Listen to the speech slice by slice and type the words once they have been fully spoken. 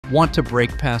Want to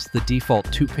break past the default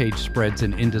 2-page spreads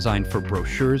in InDesign for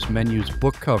brochures, menus,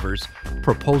 book covers,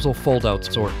 proposal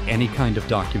foldouts, or any kind of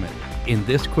document? In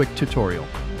this quick tutorial,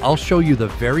 I'll show you the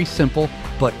very simple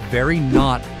but very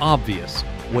not obvious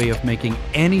way of making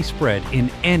any spread in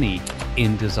any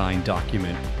InDesign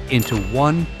document into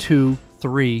 1, 2,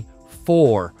 3,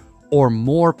 4, or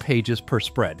more pages per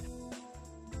spread.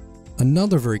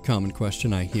 Another very common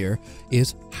question I hear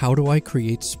is, how do I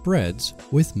create spreads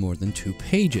with more than 2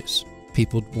 pages?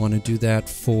 People want to do that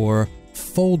for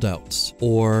foldouts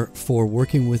or for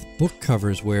working with book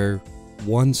covers where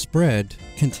one spread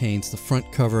contains the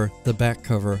front cover, the back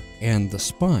cover, and the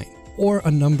spine, or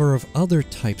a number of other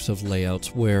types of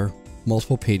layouts where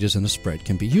multiple pages in a spread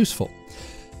can be useful.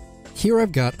 Here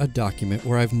I've got a document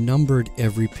where I've numbered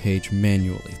every page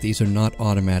manually. These are not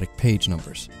automatic page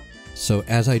numbers. So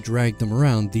as I drag them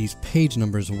around, these page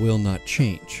numbers will not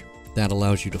change. That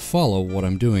allows you to follow what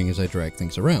I'm doing as I drag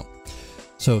things around.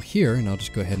 So here, and I'll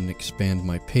just go ahead and expand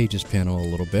my Pages panel a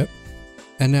little bit.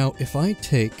 And now if I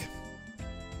take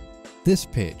this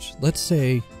page, let's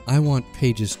say I want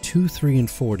pages 2, 3, and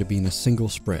 4 to be in a single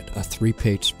spread, a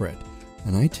 3-page spread.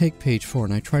 And I take page 4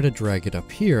 and I try to drag it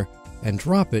up here and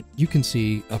drop it, you can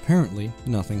see apparently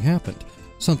nothing happened.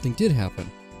 Something did happen.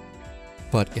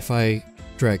 But if I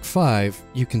drag 5,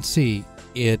 you can see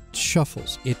it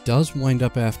shuffles. It does wind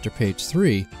up after page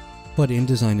 3, but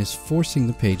InDesign is forcing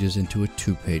the pages into a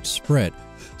 2-page spread,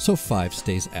 so 5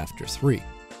 stays after 3.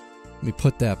 Let me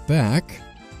put that back,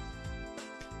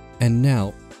 and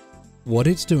now what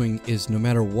it's doing is no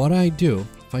matter what I do,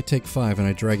 if I take 5 and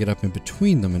I drag it up in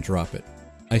between them and drop it,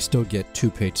 I still get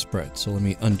 2-page spread. So let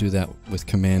me undo that with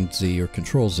Command Z or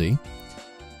Control Z.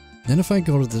 Then if I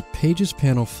go to the Pages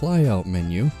panel flyout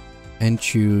menu and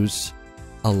choose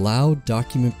Allow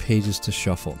Document Pages to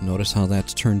Shuffle. Notice how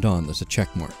that's turned on. There's a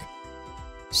check mark.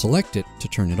 Select it to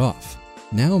turn it off.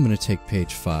 Now I'm going to take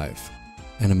page 5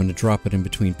 and I'm going to drop it in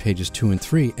between pages 2 and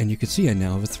 3, and you can see I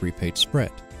now have a 3-page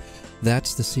spread.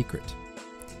 That's the secret.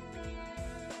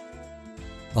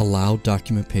 Allow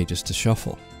Document Pages to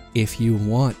Shuffle. If you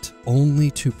want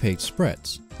only 2-page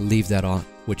spreads, leave that on,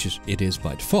 which it is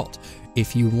by default.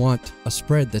 If you want a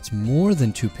spread that's more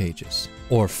than 2 pages,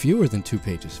 or fewer than 2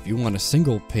 pages, if you want a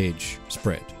single-page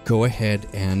spread, go ahead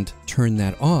and turn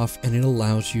that off, and it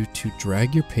allows you to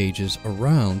drag your pages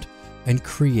around and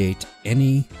create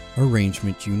any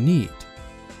arrangement you need.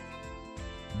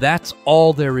 That's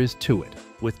all there is to it.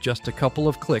 With just a couple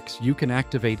of clicks, you can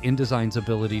activate InDesign's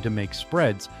ability to make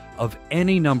spreads of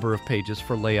any number of pages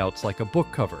for layouts like a book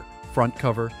cover, front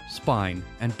cover, spine,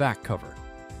 and back cover.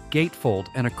 Gatefold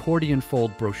and accordion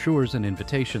fold brochures and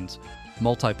invitations,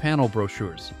 multi-panel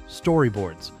brochures,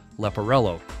 storyboards,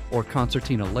 Leporello, or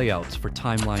concertina layouts for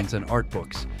timelines and art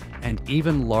books, and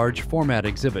even large format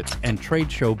exhibits and trade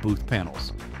show booth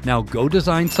panels. Now go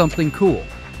design something cool